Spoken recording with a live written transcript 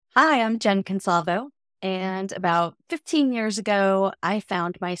Hi, I'm Jen Consalvo. And about 15 years ago, I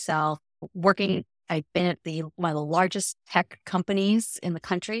found myself working. I've been at one of the largest tech companies in the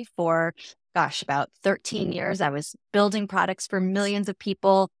country for, about 13 years. I was building products for millions of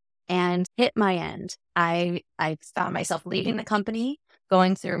people and hit my end. I found myself leaving the company,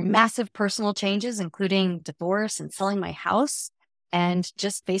 going through massive personal changes, including divorce and selling my house, and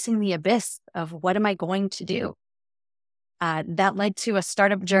just facing the abyss of what am I going to do? That led to a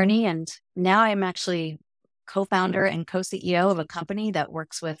startup journey. And now I'm actually co-founder and co-CEO of a company that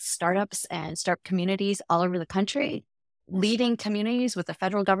works with startups and startup communities all over the country, leading communities with the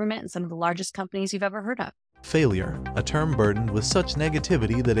federal government and some of the largest companies you've ever heard of. Failure, a term burdened with such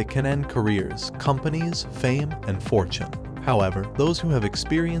negativity that it can end careers, companies, fame, and fortune. However, those who have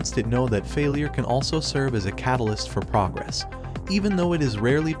experienced it know that failure can also serve as a catalyst for progress, even though it is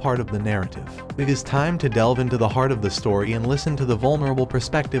rarely part of the narrative. It is time to delve into the heart of the story and listen to the vulnerable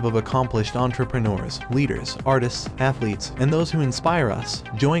perspective of accomplished entrepreneurs, leaders, artists, athletes, and those who inspire us.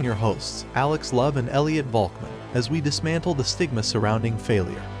 Join your hosts, Alex Love and Elliot Volkman, as we dismantle the stigma surrounding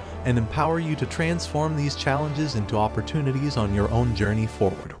failure and empower you to transform these challenges into opportunities on your own journey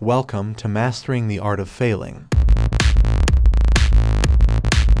forward. Welcome to Mastering the Art of Failing.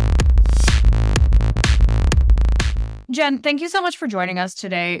 Jen, thank you so much for joining us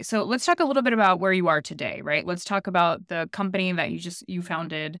today. So let's talk a little bit about where you are today, right? Let's talk about the company that you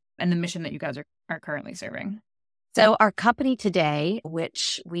founded and the mission that you guys are currently serving. So our company today,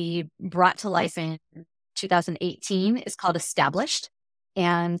 which we brought to life in 2018, is called Established.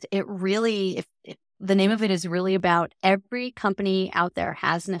 And it really, the name of it is really about every company out there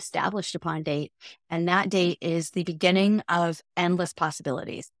has an established upon date. And that date is the beginning of endless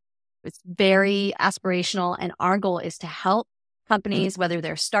possibilities. It's very aspirational. And our goal is to help companies, whether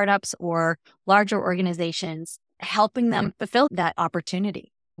they're startups or larger organizations, helping them fulfill that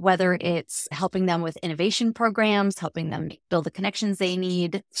opportunity, whether it's helping them with innovation programs, helping them build the connections they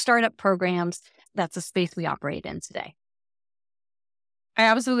need, startup programs. That's a space we operate in today. I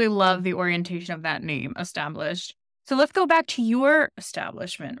absolutely love the orientation of that name, Established. So let's go back to your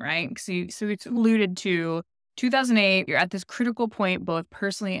establishment, right? So it's alluded to 2008. You're at this critical point, both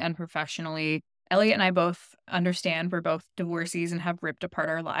personally and professionally. Elliot and I both understand we're both divorcees and have ripped apart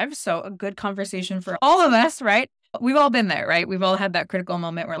our lives. So a good conversation for all of us, right? We've all been there, right? We've all had that critical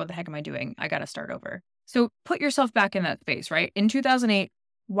moment where, what the heck am I doing? I got to start over. So put yourself back in that space, right? In 2008,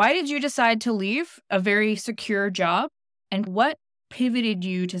 why did you decide to leave a very secure job? And what pivoted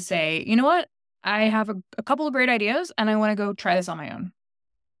you to say, you know what? I have a couple of great ideas and I want to go try this on my own.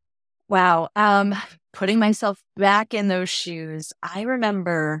 Wow. Putting myself back in those shoes, I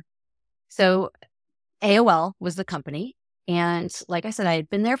remember, so AOL was the company. And like I said, I had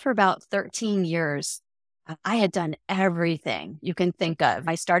been there for about 13 years. I had done everything you can think of.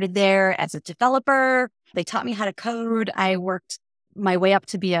 I started there as a developer. They taught me how to code. I worked my way up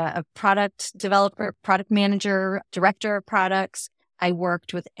to be a product developer, product manager, director of products. I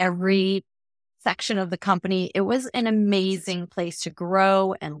worked with every section of the company. It was an amazing place to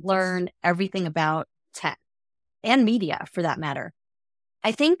grow and learn everything about tech and media for that matter.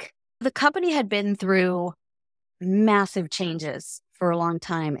 I think the company had been through massive changes for a long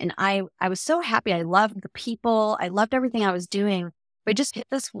time. And I was so happy. I loved the people. I loved everything I was doing. But I just hit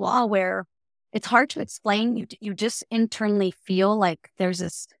this wall where it's hard to explain. You just internally feel like there's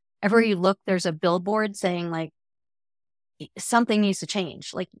this, everywhere you look, there's a billboard saying like, something needs to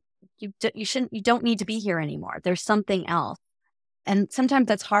change. Like you don't need to be here anymore. There's something else. And sometimes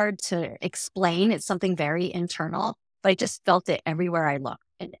that's hard to explain. It's something very internal, but I just felt it everywhere I looked.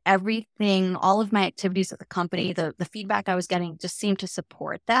 And everything, all of my activities at the company, the feedback I was getting just seemed to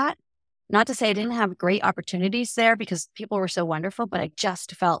support that. Not to say I didn't have great opportunities there because people were so wonderful, but I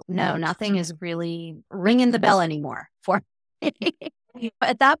just felt, no, nothing is really ringing the bell anymore for me. But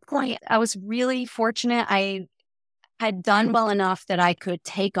at that point, I was really fortunate. I had done well enough that I could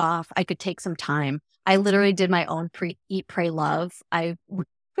take off. I could take some time. I literally did my own eat, pray, love. I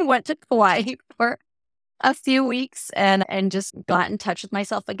went to Hawaii for a few weeks and just got in touch with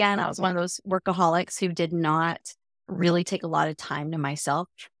myself again. I was one of those workaholics who did not really take a lot of time to myself.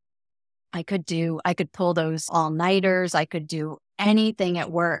 I could pull those all-nighters. I could do anything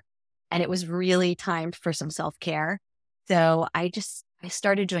at work. And it was really timed for some self-care. So I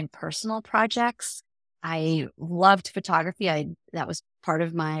started doing personal projects. I loved photography. That was part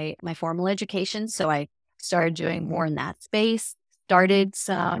of my formal education. So I started doing more in that space, started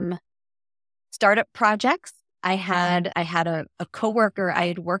some startup projects. I had a coworker I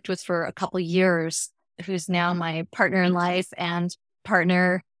had worked with for a couple of years, who's now my partner in life and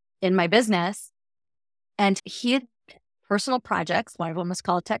partner in my business. And he had personal projects. One of them was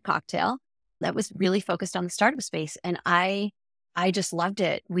called Tech Cocktail. That was really focused on the startup space. And I just loved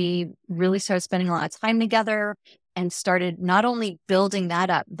it. We really started spending a lot of time together and started not only building that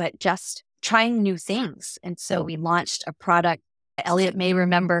up, but just trying new things. And so we launched a product Elliot may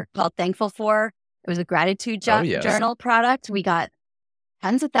remember called Thankful For. It was a gratitude journal product. We got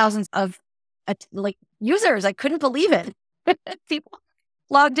tens of thousands of users. I couldn't believe it. People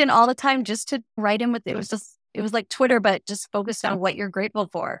logged in all the time just to write in with it. It was like Twitter, but just focused on what you're grateful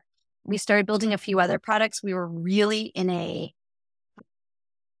for. We started building a few other products. We were really in a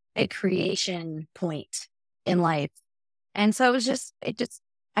creation point in life. And so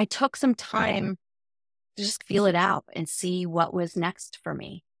I took some time to just feel it out and see what was next for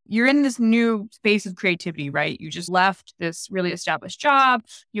me. You're in this new space of creativity, right? You just left this really established job.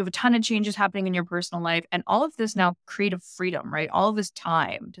 You have a ton of changes happening in your personal life and all of this now creative freedom, right? All of this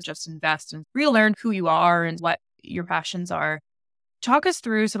time to just invest and relearn who you are and what your passions are. Talk us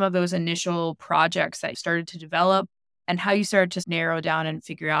through some of those initial projects that you started to develop and how you started to narrow down and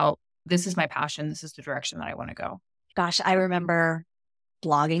figure out, this is my passion. This is the direction that I want to go. Gosh, I remember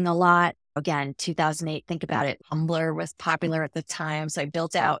blogging a lot. Again, 2008, think about it. Tumblr was popular at the time. So I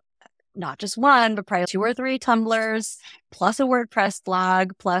built out not just one, but probably 2 or 3 Tumblrs, plus a WordPress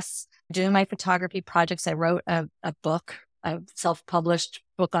blog, plus doing my photography projects. I wrote a book, a self-published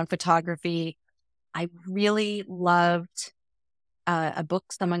book on photography. I really loved a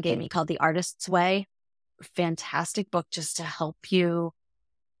book someone gave me called The Artist's Way. Fantastic book just to help you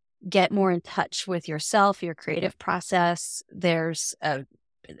get more in touch with yourself, your creative process.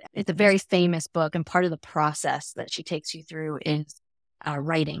 It's a very famous book, and part of the process that she takes you through is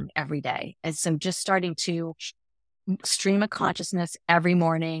writing every day. And so just starting to stream of consciousness every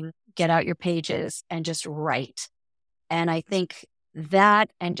morning, get out your pages and just write. And I think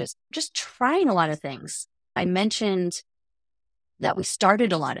that, and just trying a lot of things. I mentioned that we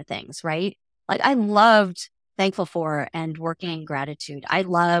started a lot of things, right? Like I loved Thankful For and working in gratitude. I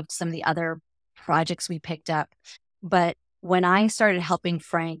loved some of the other projects we picked up. But when I started helping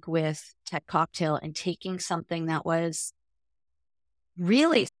Frank with Tech Cocktail and taking something that was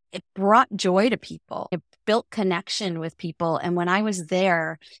really, it brought joy to people. It built connection with people. And when I was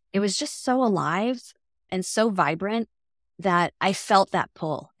there, it was just so alive and so vibrant that I felt that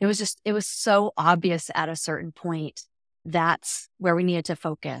pull. It was so obvious at a certain point. That's where we needed to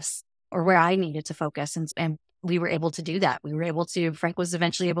focus, or where I needed to focus. And we were able to do that. Frank was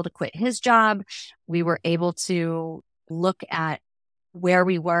eventually able to quit his job. We were able to look at where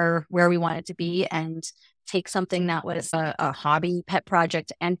we were, where we wanted to be, and take something that was a hobby pet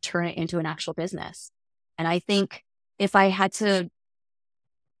project and turn it into an actual business. And I think if I had to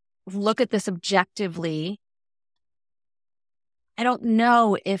look at this objectively, I don't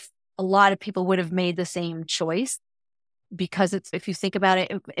know if a lot of people would have made the same choice, because if you think about it,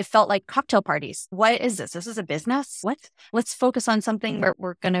 it felt like cocktail parties. What is this? This is a business? What? Let's focus on something where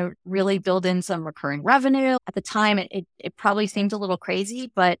we're going to really build in some recurring revenue. At the time, it probably seemed a little crazy,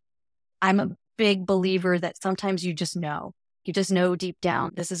 but I'm a big believer that sometimes you just know deep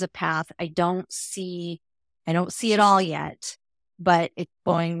down, this is a path. I don't see it all yet, but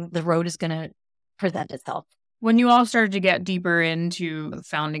the road is going to present itself. When you all started to get deeper into the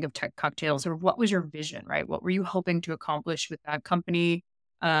founding of Tech Cocktails, or what was your vision, right? What were you hoping to accomplish with that company?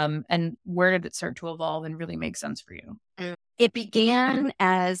 And where did it start to evolve and really make sense for you? It began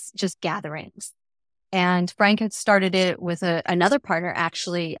as just gatherings. And Frank had started it with another partner,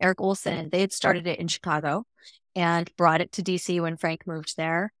 actually, Eric Olson. They had started it in Chicago and brought it to DC when Frank moved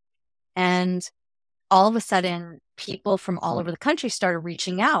there. And all of a sudden, people from all over the country started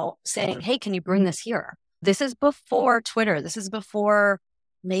reaching out saying, hey, can you bring this here? This is before Twitter. This is before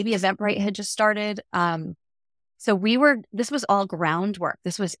maybe Eventbrite had just started. So this was all groundwork.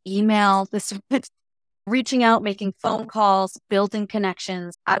 This was email. This was reaching out, making phone calls, building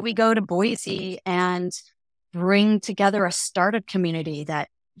connections. We go to Boise and bring together a startup community that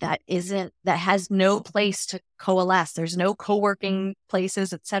has no place to coalesce. There's no co-working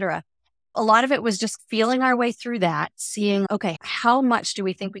places, etc. A lot of it was just feeling our way through that, seeing, okay, how much do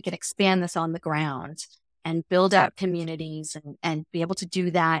we think we can expand this on the ground and build out communities and be able to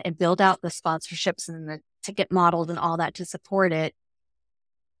do that and build out the sponsorships and the ticket models and all that to support it.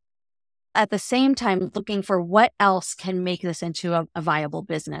 At the same time, looking for what else can make this into a viable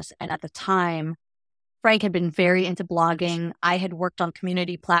business. And at the time, Frank had been very into blogging. I had worked on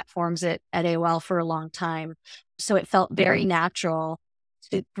community platforms at AOL for a long time. So it felt very natural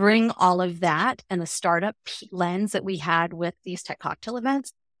to bring all of that and the startup lens that we had with these Tech Cocktail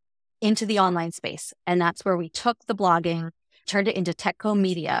events into the online space. And that's where we took the blogging, turned it into TechCo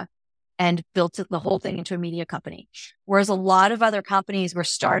Media, and built the whole thing into a media company. Whereas a lot of other companies were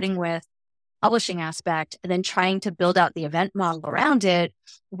starting with publishing aspect and then trying to build out the event model around it.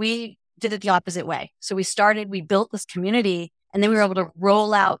 We did it the opposite way. So we built this community, and then we were able to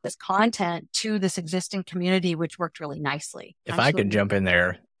roll out this content to this existing community, which worked really nicely. If I could jump in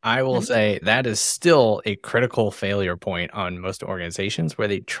there, I will say that is still a critical failure point on most organizations where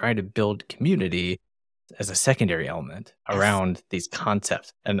they try to build community as a secondary element around these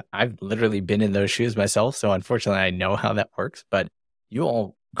concepts. And I've literally been in those shoes myself. So unfortunately, I know how that works. But you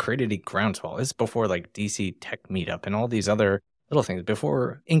all created a groundswell. This is before like DC Tech Meetup and all these other little things,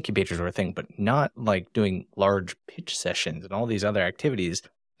 before incubators were a thing, but not like doing large pitch sessions and all these other activities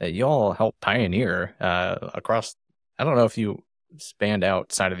that you all helped pioneer across. I don't know if you spanned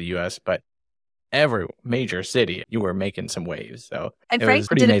outside of the US, but every major city, you were making some waves. So and Frank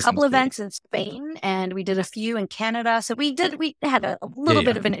did a couple events in Spain, and we did a few in Canada. So we had a little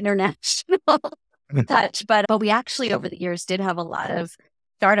bit of an international touch, but we actually over the years did have a lot of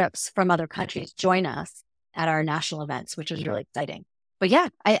startups from other countries join us at our national events, which was really exciting. But yeah,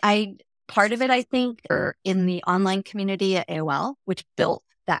 I part of it, I think, are in the online community at AOL, which built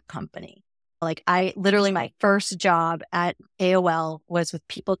that company. Like my first job at AOL was with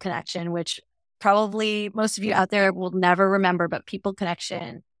People Connection, which probably most of you out there will never remember, but People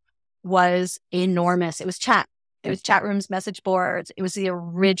Connection was enormous. It was chat. It was chat rooms, message boards. It was the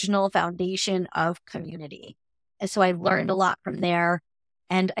original foundation of community. And so I learned a lot from there.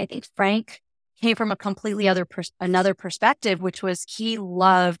 And I think Frank came from a completely another perspective, which was he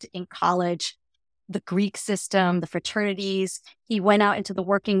loved in college the Greek system, the fraternities. He went out into the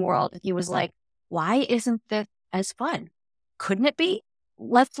working world and he was like, why isn't this as fun? Couldn't it be?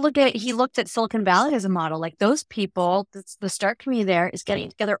 He looked at Silicon Valley as a model. Like those people, the start community there is getting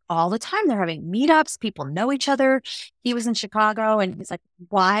together all the time. They're having meetups. People know each other. He was in Chicago and he's like,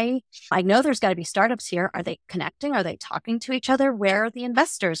 why? I know there's got to be startups here. Are they connecting? Are they talking to each other? Where are the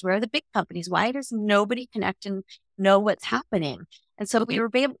investors? Where are the big companies? Why does nobody connect and know what's happening? And so we were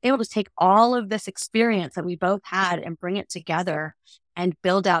able to take all of this experience that we both had and bring it together and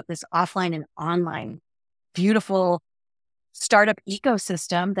build out this offline and online beautiful startup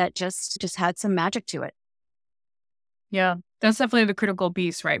ecosystem that just had some magic to it. Yeah, that's definitely the critical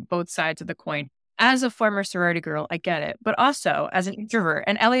piece, right? Both sides of the coin. As a former sorority girl, I get it. But also as an introvert,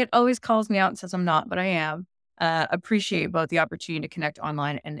 and Elliot always calls me out and says I'm not, but I am, appreciate both the opportunity to connect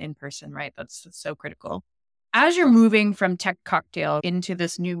online and in person, right? That's so critical. As you're moving from Tech Cocktail into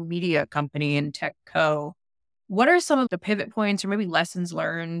this new media company and Tech Co., what are some of the pivot points or maybe lessons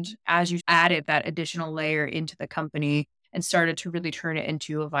learned as you added that additional layer into the company and started to really turn it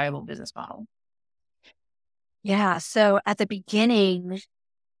into a viable business model? Yeah. So at the beginning,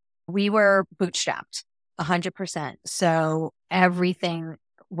 we were bootstrapped 100%. So everything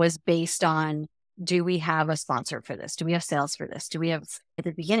was based on, do we have a sponsor for this? Do we have sales for this? Do we have, at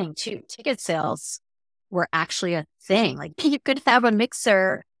the beginning too, ticket sales were actually a thing. Like you could have a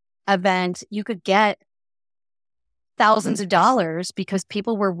mixer event, you could get thousands of dollars because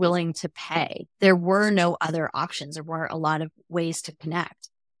people were willing to pay. There were no other options. There weren't a lot of ways to connect.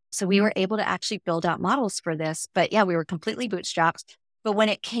 So we were able to actually build out models for this. But yeah, we were completely bootstrapped. But when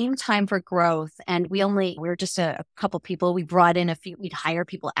it came time for growth, and we were just a couple people, we brought in we'd hire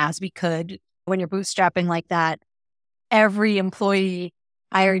people as we could. When you're bootstrapping like that, every employee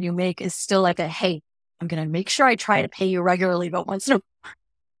hire you make is still like hey, I'm going to make sure I try to pay you regularly, but once in a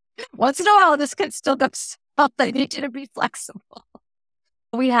while, this could still go south. I need you to be flexible.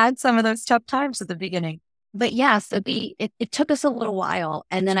 We had some of those tough times at the beginning. But yeah, so it took us a little while.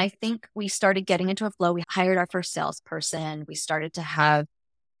 And then I think we started getting into a flow. We hired our first salesperson. We started to have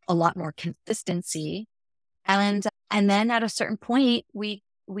a lot more consistency. And then at a certain point, we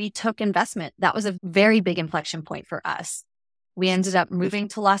took investment. That was a very big inflection point for us. We ended up moving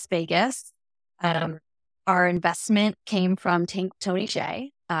to Las Vegas. Our investment came from Tony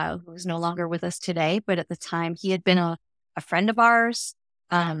Hsieh, who's no longer with us today. But at the time, he had been a friend of ours.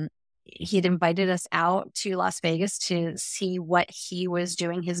 He had invited us out to Las Vegas to see what he was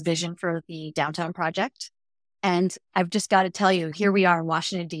doing, his vision for the downtown project. And I've just got to tell you, here we are in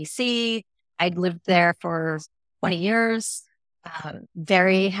Washington, D.C. I'd lived there for 20 years,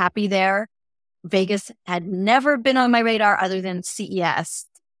 very happy there. Vegas had never been on my radar other than CES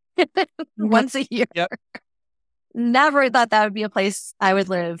once a year. Yep. Never thought that would be a place I would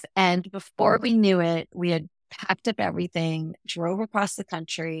live. And before we knew it, we had packed up everything, drove across the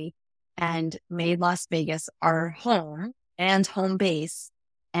country, and made Las Vegas our home and home base,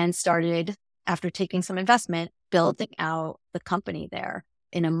 and started, after taking some investment, building out the company there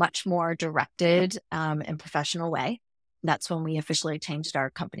in a much more directed and professional way. That's when we officially changed our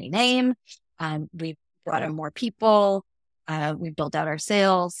company name. We brought in more people. We built out our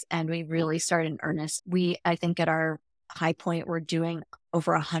sales, and we really started in earnest. I think at our high point, we're doing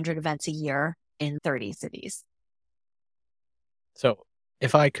over 100 events a year in 30 cities. So,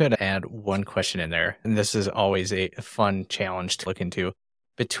 if I could add one question in there, and this is always a fun challenge to look into,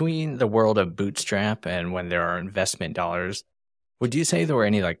 between the world of bootstrap and when there are investment dollars, would you say there were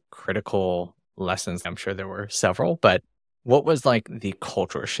any like critical lessons? I'm sure there were several, but what was like the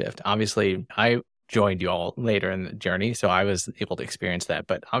cultural shift? Obviously, I joined you all later in the journey, so I was able to experience that.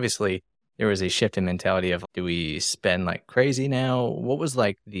 But obviously, there was a shift in mentality of, do we spend like crazy now? What was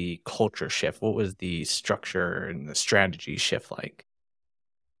like the culture shift? What was the structure and the strategy shift like?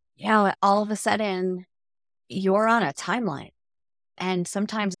 Yeah, all of a sudden you're on a timeline, and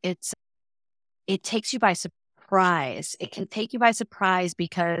sometimes it takes you by surprise. It can take you by surprise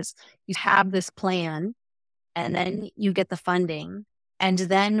because you have this plan, and then you get the funding. And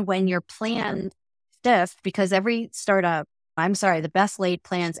then when your plan shifts, because every startup, I'm sorry, the best laid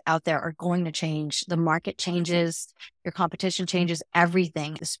plans out there are going to change. The market changes, your competition changes,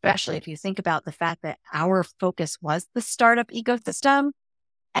 everything, especially if you think about the fact that our focus was the startup ecosystem.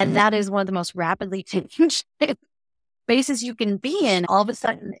 And that is one of the most rapidly changing spaces you can be in. All of a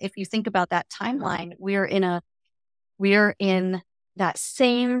sudden, if you think about that timeline, we're in that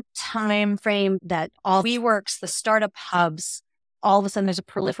same time frame that all WeWorks, the startup hubs, all of a sudden there's a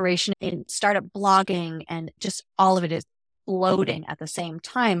proliferation in startup blogging, and just all of it is loading at the same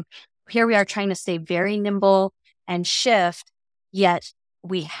time. Here we are trying to stay very nimble and shift, yet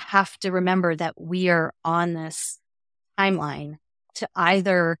we have to remember that we are on this timeline to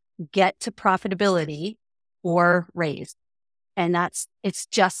either get to profitability or raise. And it's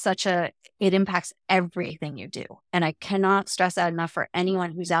just it impacts everything you do. And I cannot stress that enough for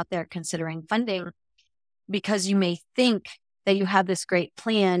anyone who's out there considering funding, because you may think that you have this great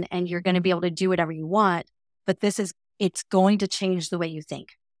plan and you're going to be able to do whatever you want, but it's going to change the way you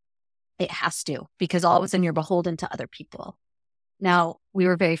think. It has to, because all of a sudden you're beholden to other people. Now, we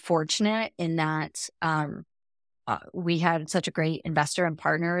were very fortunate in that we had such a great investor and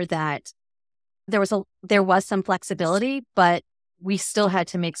partner that there was some flexibility, but we still had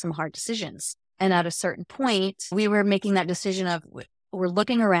to make some hard decisions. And at a certain point, we were making that decision of, we're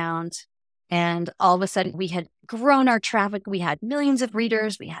looking around, and all of a sudden we had grown our traffic. We had millions of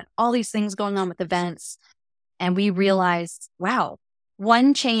readers. We had all these things going on with events. And we realized, wow,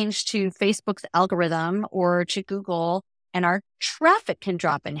 one change to Facebook's algorithm or to Google, and our traffic can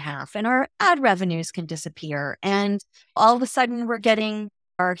drop in half and our ad revenues can disappear. And all of a sudden we're getting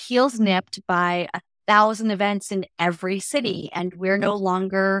our heels nipped by 1,000 events in every city, and we're no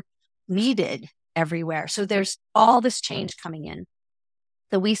longer needed everywhere. So there's all this change coming in.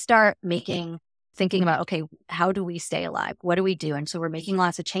 So we start thinking about, okay, how do we stay alive? What do we do? And so we're making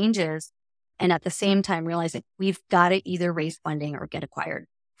lots of changes, and at the same time realizing we've got to either raise funding or get acquired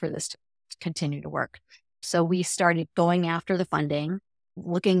for this to continue to work. So we started going after the funding,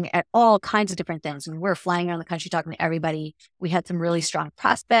 looking at all kinds of different things. And we're flying around the country talking to everybody. We had some really strong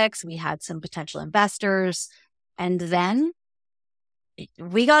prospects. We had some potential investors. And then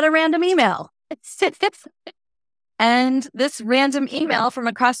we got a random email. And this random email from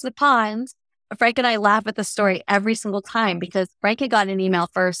across the pond, Frank and I laugh at the story every single time, because Frank had gotten an email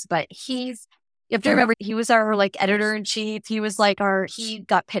first, but you have to remember, he was our like editor in chief. He was like he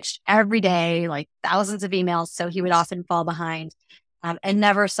got pitched every day, like thousands of emails. So he would often fall behind and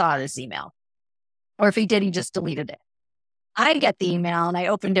never saw this email. Or if he did, he just deleted it. I get the email and I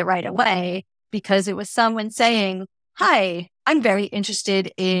opened it right away because it was someone saying, "Hi, I'm very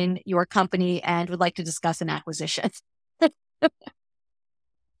interested in your company and would like to discuss an acquisition."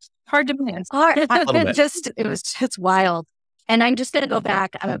 Hard to miss. Hard. little bit. It was just wild. And I'm just going to go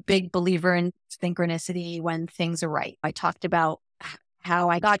back. I'm a big believer in synchronicity when things are right. I talked about how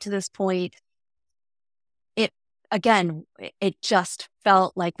I got to this point. It just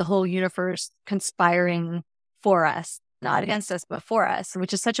felt like the whole universe conspiring for us, not against us, but for us,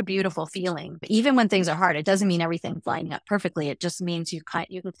 which is such a beautiful feeling. Even when things are hard, it doesn't mean everything's lining up perfectly. It just means you can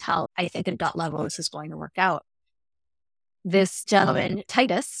tell, I think at gut level, this is going to work out. This gentleman,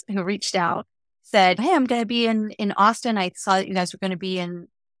 Titus, who reached out, said, "Hey, I'm going to be in Austin. I saw that you guys were going to be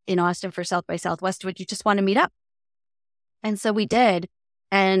in Austin for South by Southwest. Would you just want to meet up?" And so we did.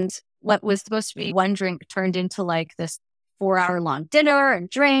 And what was supposed to be one drink turned into like this 4-hour long dinner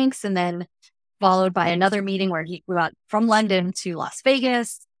and drinks, and then followed by another meeting where he flew out from London to Las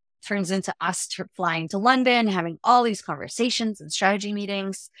Vegas. Turns into us flying to London, having all these conversations and strategy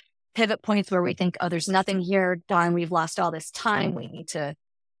meetings, pivot points where we think, oh, there's nothing here. Darn, we've lost all this time. We need to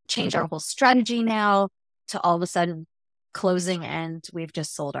change our whole strategy now, to all of a sudden closing and we've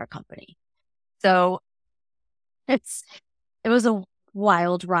just sold our company. So it was a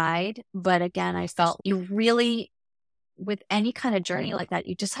wild ride. But again, I felt you really, with any kind of journey like that,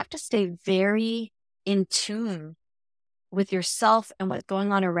 you just have to stay very in tune with yourself and what's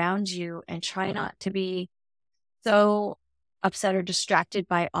going on around you and try not to be so upset or distracted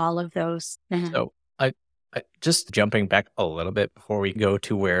by all of those. So I just jumping back a little bit before we go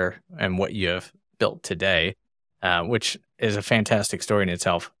to where and what you have built today, which is a fantastic story in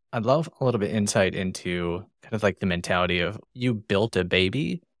itself. I'd love a little bit insight into kind of like the mentality of you built a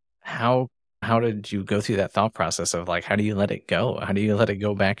baby. How how did you go through that thought process of like how do you let it go? How do you let it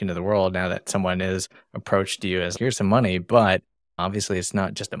go back into the world now that someone has approached you as here's some money, but obviously it's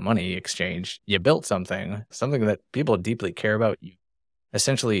not just a money exchange. You built something that people deeply care about. You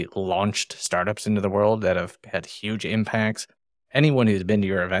essentially launched startups into the world that have had huge impacts. Anyone who's been to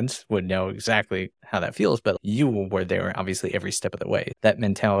your events would know exactly how that feels, but you were there obviously every step of the way. That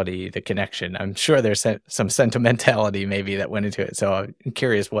mentality, the connection, I'm sure there's some sentimentality maybe that went into it. So I'm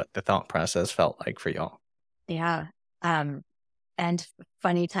curious what the thought process felt like for y'all. Yeah. And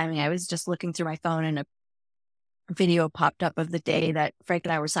funny timing, I was just looking through my phone and a video popped up of the day that Frank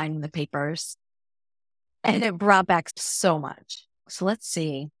and I were signing the papers. And it brought back so much. So let's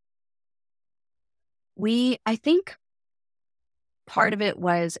see. I think part of it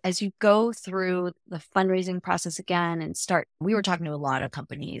was as you go through the fundraising process again and we were talking to a lot of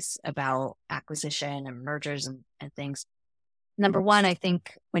companies about acquisition and mergers and things. Number one, I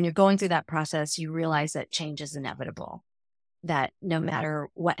think when you're going through that process, you realize that change is inevitable, that no matter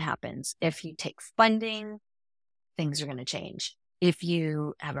what happens, if you take funding, things are going to change. If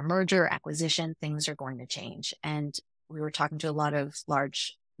you have a merger, acquisition, things are going to change. And we were talking to a lot of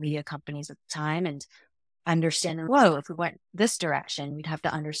large media companies at the time and understanding, whoa, if we went this direction, we'd have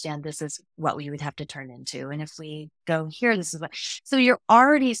to understand this is what we would have to turn into. And if we go here, this is what. So you're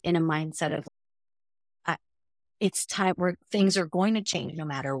already in a mindset of it's time where things are going to change no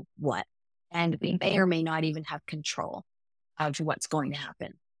matter what. And we may or may not even have control of what's going to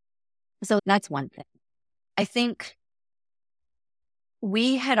happen. So that's one thing. I think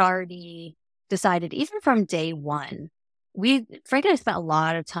we had already decided, even from day one, Frank and I spent a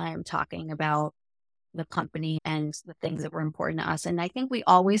lot of time talking about the company and the things that were important to us. And I think we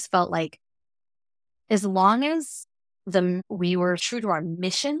always felt like as long as we were true to our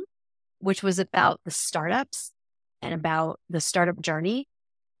mission, which was about the startups and about the startup journey,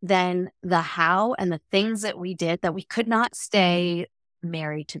 then the how and the things that we did, that we could not stay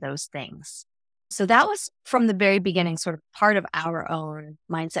married to those things. So that was from the very beginning, sort of part of our own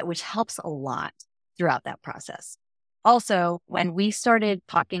mindset, which helps a lot throughout that process. Also, when we started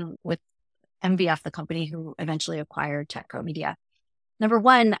talking with MVF, the company who eventually acquired TechCo Media, number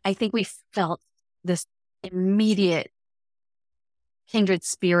one, I think we felt this immediate kindred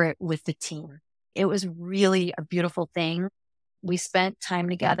spirit with the team. It was really a beautiful thing. We spent time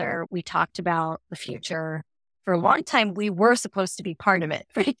together. We talked about the future. For a long time, we were supposed to be part of it.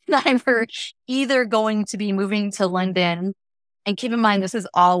 Frank and I were either going to be moving to London, and keep in mind, this is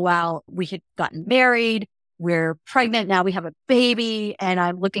all while we had gotten married. We're pregnant now. We have a baby, and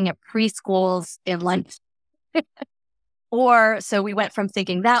I'm looking at preschools in London. Or so we went from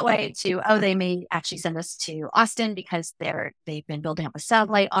thinking that way to, they may actually send us to Austin because they've been building up a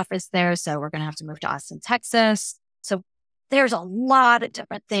satellite office there. So we're going to have to move to Austin, Texas. So there's a lot of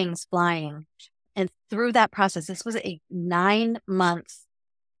different things flying. And through that process, this was a 9-month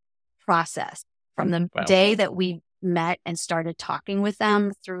process from the day that we met and started talking with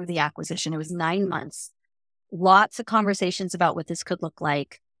them through the acquisition. It was 9 months, lots of conversations about what this could look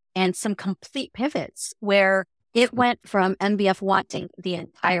like, and some complete pivots where it went from MBF wanting the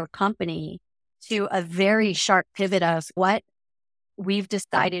entire company to a very sharp pivot of what we've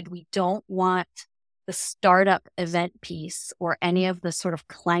decided we don't want the startup event piece or any of the sort of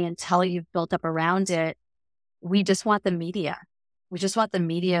clientele you've built up around it. We just want the media. We just want the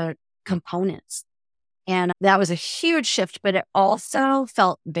media components. And that was a huge shift, but it also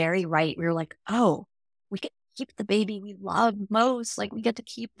felt very right. We were like, we could keep the baby we love most. Like we get to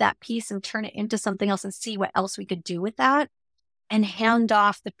keep that piece and turn it into something else and see what else we could do with that and hand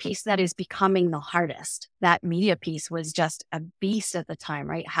off the piece that is becoming the hardest. That media piece was just a beast at the time,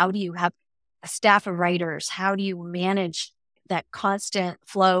 right? How do you have a staff of writers? How do you manage that constant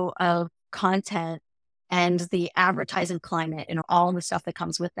flow of content and the advertising climate and all the stuff that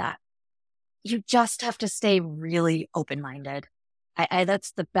comes with that? You just have to stay really open-minded.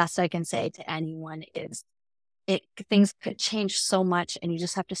 That's the best I can say to anyone is things could change so much, and you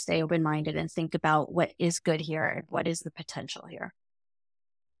just have to stay open-minded and think about what is good here and what is the potential here.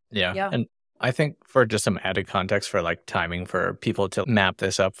 Yeah. And I think for just some added context for like timing for people to map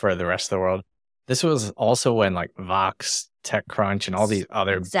this up for the rest of the world, this was also when like Vox, TechCrunch, and all these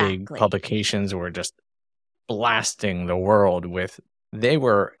other big Exactly. publications were just blasting the world with, they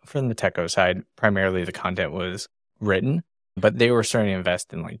were, from the Techo side, primarily the content was written, but they were starting to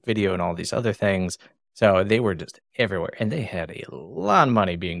invest in like video and all these other things. So they were just everywhere and they had a lot of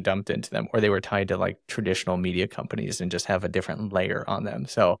money being dumped into them, or they were tied to like traditional media companies and just have a different layer on them.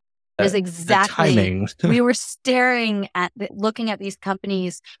 So Is the exactly. timing, We were staring at looking at these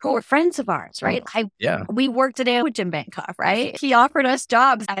companies who were friends of ours, right? yeah. We worked today with Jim Bankoff, right? He offered us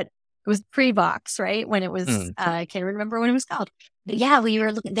jobs at, it was pre-Vox, right? When it was, Mm. I can't remember when it was called. But yeah, we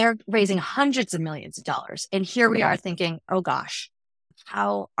were looking, they're raising hundreds of millions of dollars. And here we are thinking, oh gosh,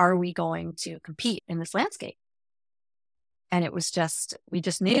 how are we going to compete in this landscape? And it was just, we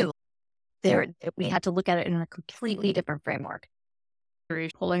just knew there, we had to look at it in a completely different framework.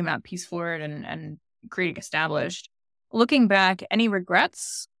 Pulling that piece forward and creating established. Looking back, any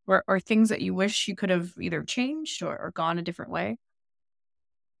regrets or things that you wish you could have either changed or gone a different way?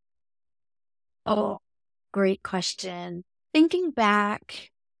 Oh, great question. Thinking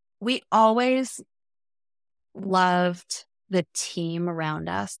back, we always loved the team around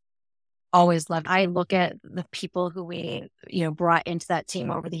us. Always loved. I look at the people who we, brought into that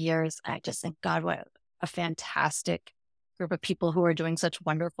team over the years. I just think, God, what a fantastic group of people who are doing such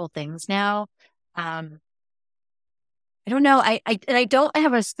wonderful things now. I don't know. I don't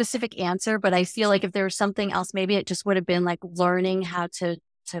have a specific answer, but I feel like if there was something else, maybe it just would have been like learning how to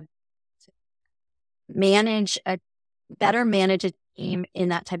manage manage a team in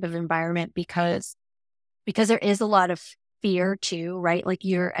that type of environment because there is a lot of fear too, right? Like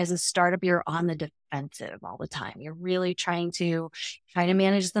you're, as a startup, you're on the defensive all the time. You're really trying to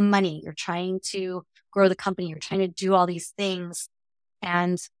manage the money. You're trying to grow the company. You're trying to do all these things.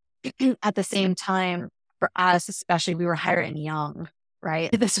 And at the same time, for us, especially, we were hiring young,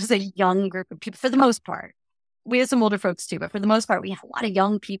 right? This was a young group of people for the most part. We had some older folks too, but for the most part, we had a lot of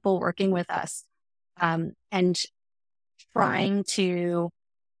young people working with us, and trying to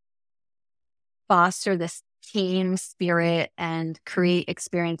foster this team spirit and create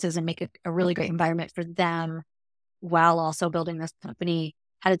experiences and make it a really great environment for them while also building this company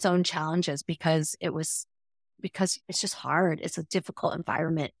had its own challenges because it's just hard. It's a difficult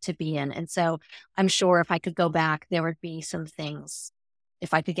environment to be in. And so I'm sure if I could go back, there would be some things,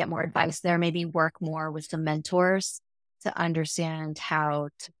 if I could get more advice there, maybe work more with some mentors to understand how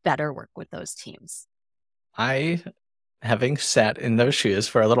to better work with those teams. I, having sat in those shoes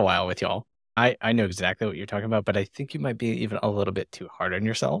for a little while with y'all, I know exactly what you're talking about, but I think you might be even a little bit too hard on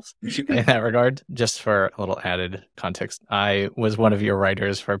yourselves in that regard. Just for a little added context, I was one of your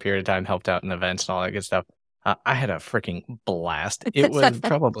writers for a period of time, helped out in events and all that good stuff. I had a freaking blast. It was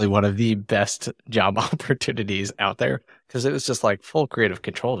probably one of the best job opportunities out there because it was just like full creative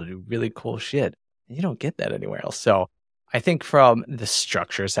control to do really cool shit. You don't get that anywhere else. So I think from the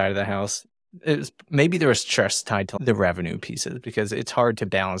structure side of the house, maybe there was stress tied to the revenue pieces because it's hard to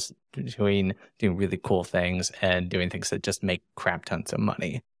balance between doing really cool things and doing things that just make crap tons of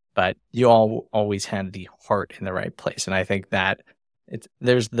money. But you all always had the heart in the right place. And I think that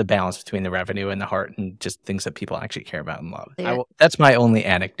there's the balance between the revenue and the heart and just things that people actually care about and love. That's my only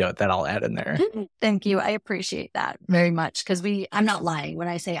anecdote that I'll add in there. Thank you. I appreciate that very much because I'm not lying when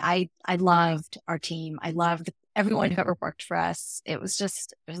I say I loved our team. I loved everyone who ever worked for us. It was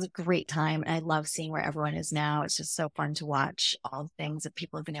a great time. And I love seeing where everyone is now. It's just so fun to watch all the things that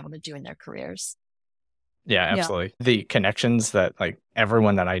people have been able to do in their careers. Yeah, absolutely. Yeah. The connections that like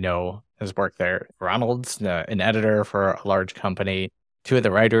everyone that I know has worked there. Ronald's an editor for a large company. Two of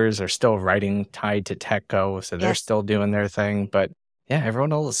the writers are still writing tied to TechCo, so they're still doing their thing. But yeah,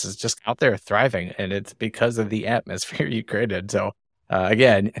 everyone else is just out there thriving, and it's because of the atmosphere you created. So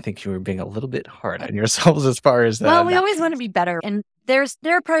again, I think you were being a little bit hard on yourselves as far as well, we always want to be better, and there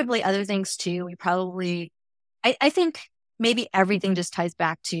are probably other things too. I think maybe everything just ties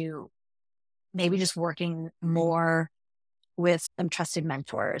back to maybe just working more with some trusted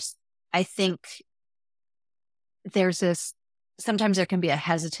mentors. I think sometimes there can be a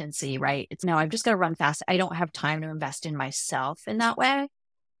hesitancy, right? It's no, I've just got to run fast. I don't have time to invest in myself in that way.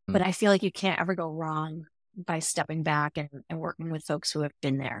 But I feel like you can't ever go wrong by stepping back and working with folks who have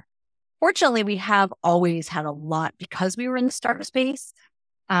been there. Fortunately, we have always had a lot because we were in the startup space.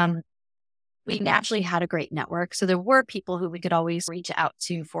 We naturally had a great network. So there were people who we could always reach out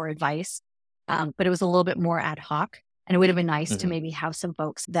to for advice. But it was a little bit more ad hoc. And it would have been nice to maybe have some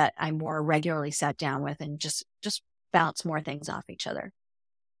folks that I more regularly sat down with and just bounce more things off each other.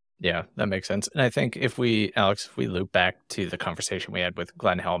 Yeah, that makes sense. And I think Alex, if we loop back to the conversation we had with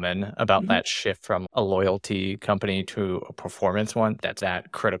Glenn Hellman about Mhm. that shift from a loyalty company to a performance one, that's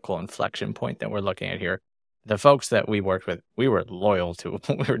that critical inflection point that we're looking at here. The folks that we worked with, we were loyal to what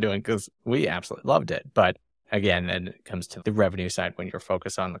we were doing because we absolutely loved it. But again, then it comes to the revenue side when you're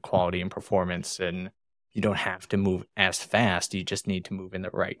focused on the quality and performance, and you don't have to move as fast. You just need to move in the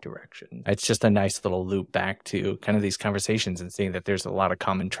right direction. It's just a nice little loop back to kind of these conversations and seeing that there's a lot of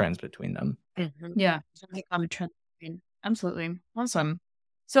common trends between them. Yeah. Definitely common trend. Absolutely. Awesome.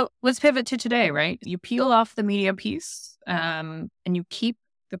 So let's pivot to today, right? You peel off the media piece and you keep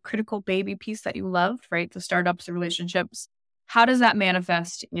the critical baby piece that you love, right? The startups, the relationships. How does that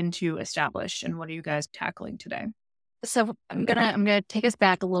manifest into established, and what are you guys tackling today? So I'm gonna take us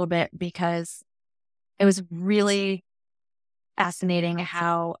back a little bit because it was really fascinating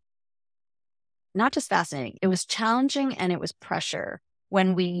how, not just fascinating, it was challenging and it was pressure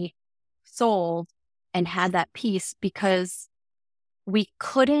when we sold and had that piece, because we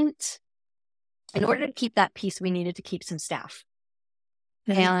couldn't, in order to keep that piece, we needed to keep some staff.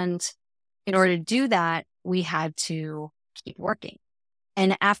 And in order to do that, we had to keep working.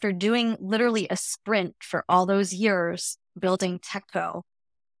 And after doing literally a sprint for all those years building TechCo,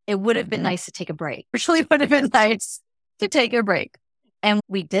 it would have been nice to take a break. It really would have been nice to take a break. And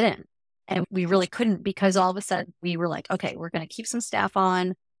we didn't. And we really couldn't, because all of a sudden we were like, okay, we're going to keep some staff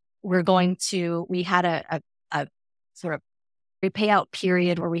on. We had a sort of payout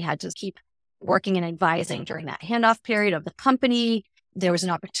period where we had to keep working and advising during that handoff period of the company. There was an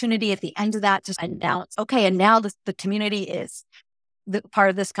opportunity at the end of that to announce, okay, and now the community is the part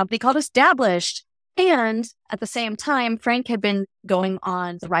of this company called Established. And at the same time, Frank had been going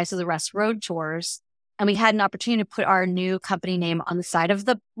on the Rise of the Rest road tours, and we had an opportunity to put our new company name on the side of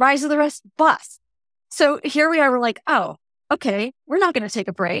the Rise of the Rest bus. So here we are, we're like, oh, okay, we're not going to take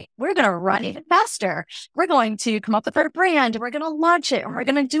a break. We're going to run even faster. We're going to come up with our brand, and we're going to launch it, and we're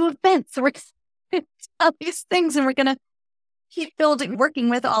going to do events. We're going to do all these things, and we're going to keep building, working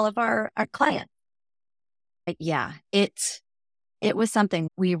with all of our clients. But yeah, it was something.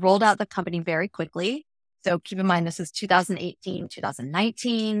 We rolled out the company very quickly. So keep in mind, this is 2018,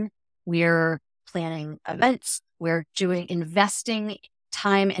 2019. We're planning events. We're investing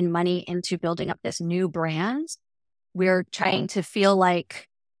time and money into building up this new brand. We're trying to feel like,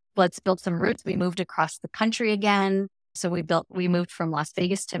 let's build some roots. We moved across the country again. So we moved from Las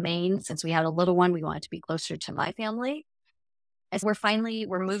Vegas to Maine. Since we had a little one, we wanted to be closer to my family. As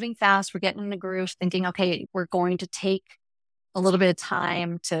we're moving fast, we're getting in the groove, thinking, okay, we're going to take a little bit of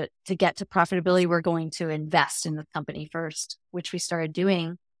time to get to profitability. We're going to invest in the company first, which we started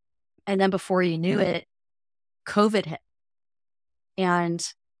doing. And then before you knew it, COVID hit. And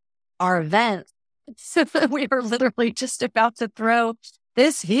our event, so we were literally just about to throw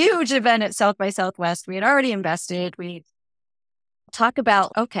this huge event at South by Southwest. We had already invested. We talk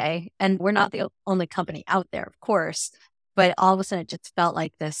about, okay, and we're not the only company out there, of course, but all of a sudden it just felt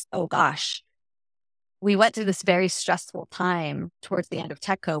like this, oh gosh, we went through this very stressful time towards the end of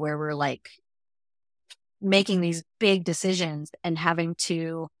TechCo where we're like making these big decisions and having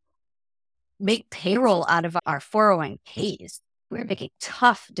to make payroll out of our 401ks. We were making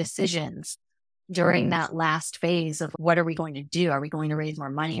tough decisions during that last phase of, what are we going to do? Are we going to raise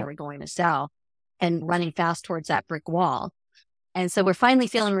more money? Are we going to sell? And running fast towards that brick wall. And so we're finally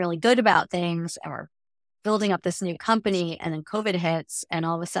feeling really good about things, and we're building up this new company, and then COVID hits, and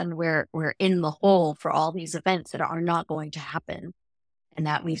all of a sudden we're in the hole for all these events that are not going to happen and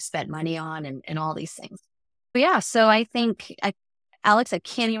that we've spent money on, and all these things. But yeah, so I think, Alex, I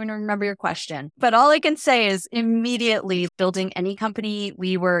can't even remember your question, but all I can say is immediately building any company,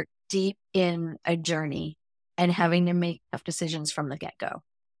 we were deep in a journey and having to make tough decisions from the get-go.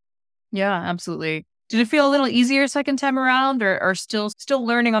 Yeah, absolutely. Did it feel a little easier second time around, or still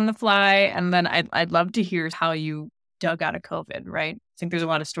learning on the fly? And then I'd love to hear how you dug out of COVID, right? I think there's a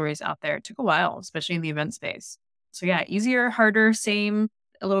lot of stories out there. It took a while, especially in the event space. So yeah, easier, harder, same,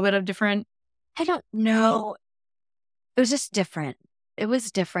 a little bit of different. I don't know. It was just different. It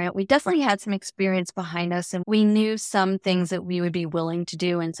was different. We definitely had some experience behind us, and we knew some things that we would be willing to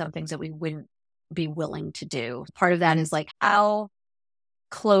do and some things that we wouldn't be willing to do. Part of that is like, how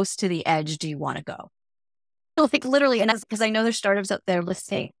close to the edge do you want to go? Like literally, and that's because I know there's startups out there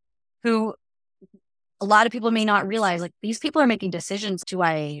listening who a lot of people may not realize, like, these people are making decisions. Do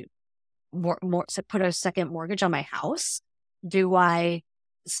I put a second mortgage on my house? Do I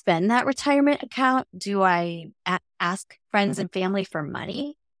spend that retirement account? Do I ask friends and family for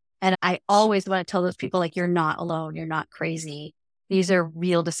money? And I always want to tell those people, like, you're not alone. You're not crazy. These are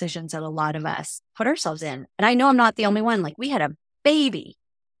real decisions that a lot of us put ourselves in. And I know I'm not the only one. Like, we had a baby.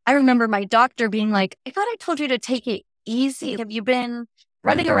 I remember my doctor being like, I thought I told you to take it easy. Have you been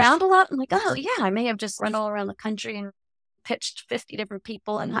running around a lot? I'm like, oh, yeah, I may have just run all around the country and pitched 50 different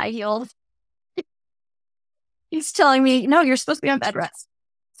people in high heels. He's telling me, no, you're supposed to be on bed rest.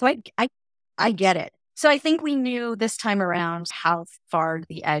 So I get it. So I think we knew this time around how far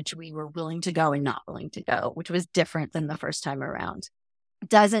the edge we were willing to go and not willing to go, which was different than the first time around.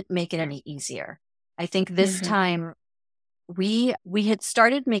 Doesn't make it any easier. I think this time we had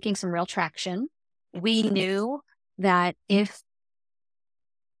started making some real traction. We knew that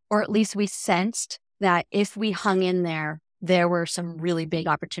or at least we sensed that if we hung in there were some really big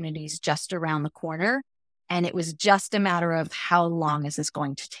opportunities just around the corner. And it was just a matter of how long is this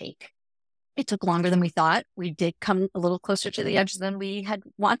going to take? It took longer than we thought. We did come a little closer to the edge than we had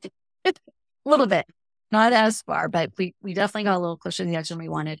wanted. A little bit, not as far, but we definitely got a little closer to the edge than we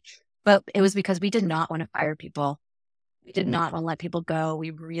wanted. But it was because we did not want to fire people. We did not want to let people go.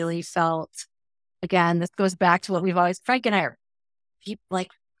 We really felt, again, this goes back to what we've always, Frank and I are like,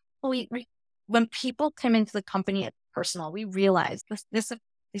 when people come into the company at personal, we realize these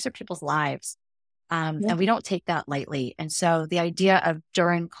are people's lives. And we don't take that lightly. And so the idea of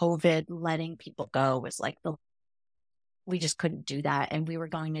during COVID letting people go was like, we just couldn't do that. And we were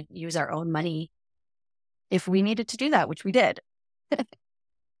going to use our own money if we needed to do that, which we did.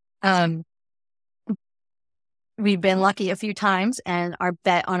 We've been lucky a few times and our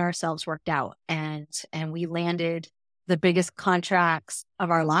bet on ourselves worked out. And we landed the biggest contracts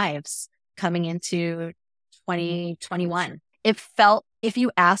of our lives coming into 2021. It felt, if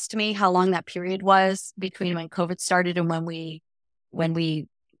you asked me how long that period was between when COVID started and when we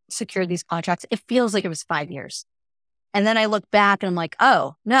secured these contracts, it feels like it was 5 years. And then I look back and I'm like,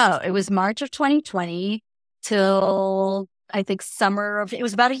 oh no, it was March of 2020 till I think it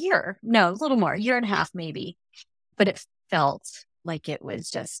was about a year. No, a little more, a year and a half maybe. But it felt like it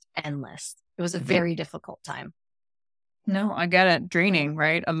was just endless. It was a very difficult time. No, I get it. Draining,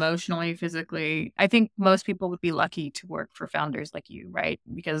 right? Emotionally, physically. I think most people would be lucky to work for founders like you, right?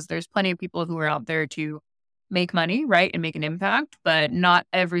 Because there's plenty of people who are out there to make money, right? And make an impact, but not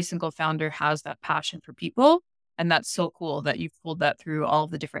every single founder has that passion for people. And that's so cool that you've pulled that through all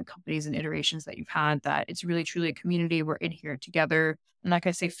of the different companies and iterations that you've had, that it's really, truly a community. We're in here together. I'm not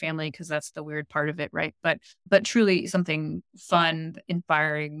going to say family because that's the weird part of it, right? But truly something fun,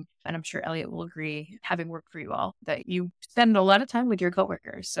 inspiring. And I'm sure Elliot will agree, having worked for you all, that you spend a lot of time with your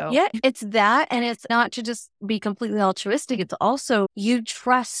coworkers. So yeah, it's that. And it's not to just be completely altruistic. It's also you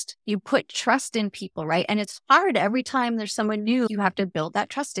put trust in people, right? And it's hard every time there's someone new, you have to build that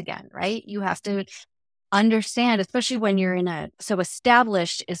trust again, right? You have to understand, especially when you're so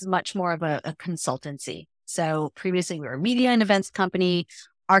established is much more of a consultancy. So previously we were a media and events company.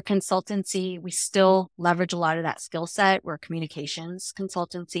 Our consultancy, we still leverage a lot of that skill set. We're a communications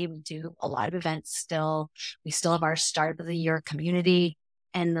consultancy. We do a lot of events still. We still have our start of the year community.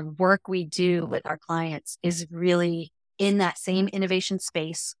 And the work we do with our clients is really in that same innovation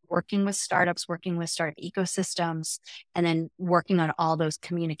space, working with startups, working with startup ecosystems, and then working on all those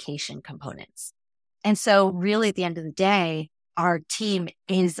communication components. And so really at the end of the day, our team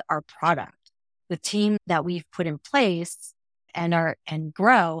is our product. The team that we've put in place and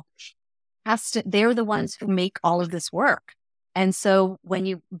grow they're the ones who make all of this work. And so when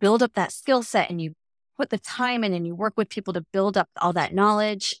you build up that skill set and you put the time in and you work with people to build up all that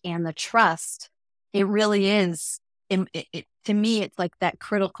knowledge and the trust, it really is, to me, it's like that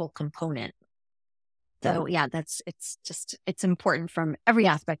critical component. So yeah, it's important from every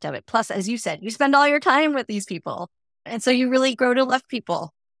aspect of it. Plus, as you said, you spend all your time with these people. And so you really grow to love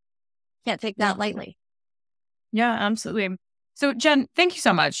people. Can't take that lightly. Yeah, absolutely. So Jen, thank you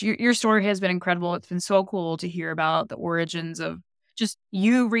so much. Your story has been incredible. It's been so cool to hear about the origins of just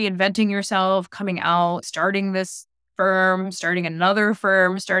you reinventing yourself, coming out, starting this firm, starting another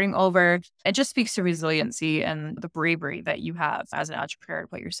firm, starting over. It just speaks to resiliency and the bravery that you have as an entrepreneur to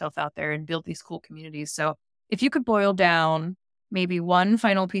put yourself out there and build these cool communities. So if you could boil down maybe one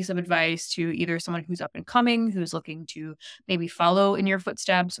final piece of advice to either someone who's up and coming, who's looking to maybe follow in your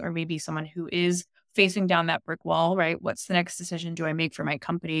footsteps, or maybe someone who is facing down that brick wall, right? What's the next decision do I make for my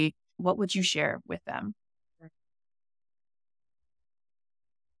company? What would you share with them?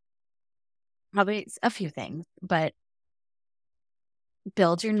 Probably a few things, but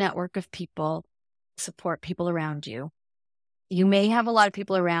build your network of people, support people around you. You may have a lot of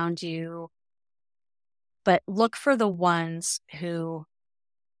people around you, but look for the ones who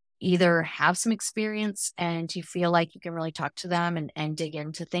either have some experience and you feel like you can really talk to them and dig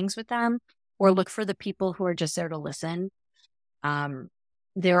into things with them, or look for the people who are just there to listen.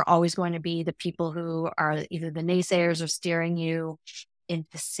 There are always going to be the people who are either the naysayers or steering you.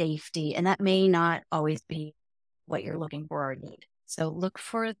 into safety. And that may not always be what you're looking for or need. So look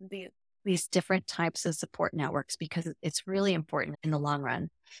for these different types of support networks because it's really important in the long run.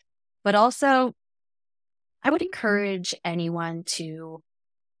 But also, I would encourage anyone to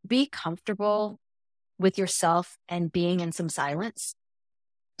be comfortable with yourself and being in some silence.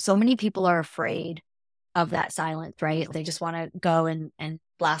 So many people are afraid of that silence, right? They just want to go and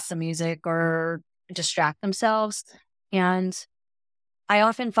blast some music or distract themselves. And I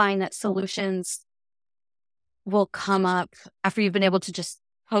often find that solutions will come up after you've been able to just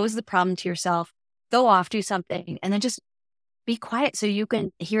pose the problem to yourself, go off, do something, and then just be quiet so you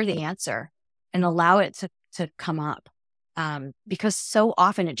can hear the answer and allow it to come up. Because so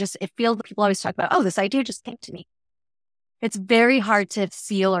often it feels people always talk about, oh, this idea just came to me. It's very hard to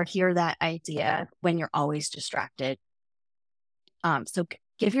feel or hear that idea when you're always distracted. So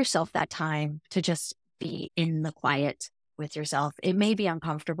give yourself that time to just be in the quiet with yourself. It may be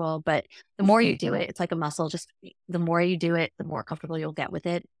uncomfortable, but the more you do it, it's like a muscle. Just the more you do it, the more comfortable you'll get with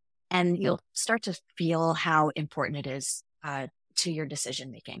it. And you'll start to feel how important it is to your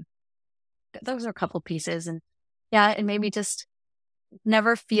decision making. Those are a couple pieces. And maybe just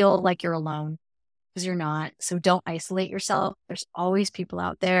never feel like you're alone because you're not. So don't isolate yourself. There's always people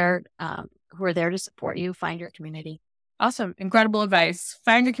out there who are there to support you. Find your community. Awesome. Incredible advice.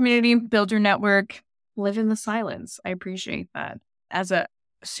 Find your community, build your network, live in the silence. I appreciate that. As a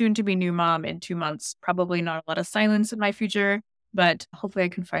soon-to-be new mom in 2 months, probably not a lot of silence in my future, but hopefully I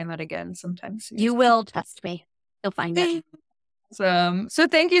can find that again sometime soon. You will, trust me. You'll find it. So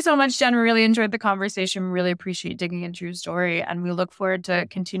thank you so much, Jen. We really enjoyed the conversation. Really appreciate digging into your story. And we look forward to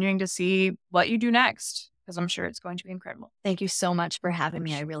continuing to see what you do next, because I'm sure it's going to be incredible. Thank you so much for having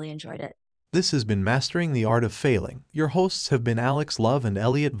me. I really enjoyed it. This has been Mastering the Art of Failing. Your hosts have been Alex Love and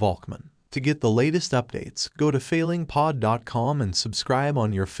Elliot Volkman. To get the latest updates, go to failingpod.com and subscribe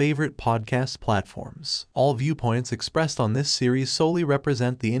on your favorite podcast platforms. All viewpoints expressed on this series solely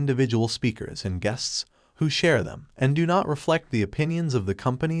represent the individual speakers and guests who share them, and do not reflect the opinions of the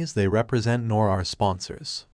companies they represent nor our sponsors.